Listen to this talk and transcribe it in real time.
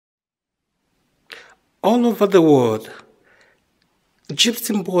All over the world,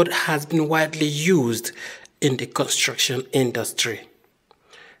 gypsum board has been widely used in the construction industry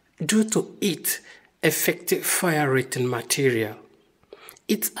due to its effective fire-rating material,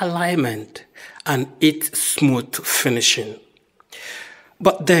 its alignment, and its smooth finishing.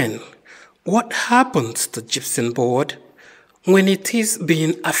 But then, what happens to gypsum board when it is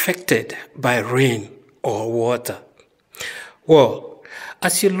being affected by rain or water? Well,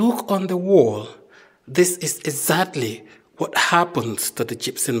 as you look on the wall, this is exactly what happens to the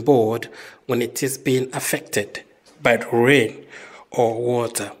gypsum board when it is being affected by the rain or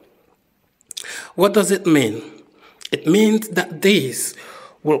water. What does it mean? It means that this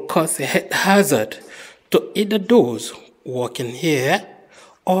will cause a health hazard to either those working here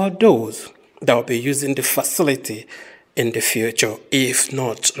or those that will be using the facility in the future if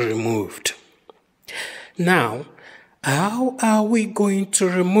not removed. Now, how are we going to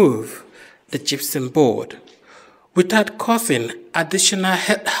remove the gypsum board without causing additional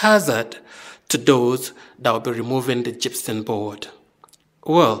health hazard to those that will be removing the gypsum board?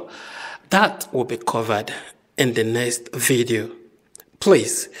 Well, that will be covered in the next video.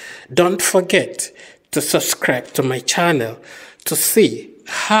 Please don't forget to subscribe to my channel to see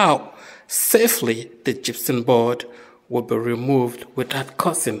how safely the gypsum board will be removed without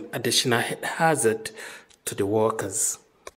causing additional health hazard to the workers.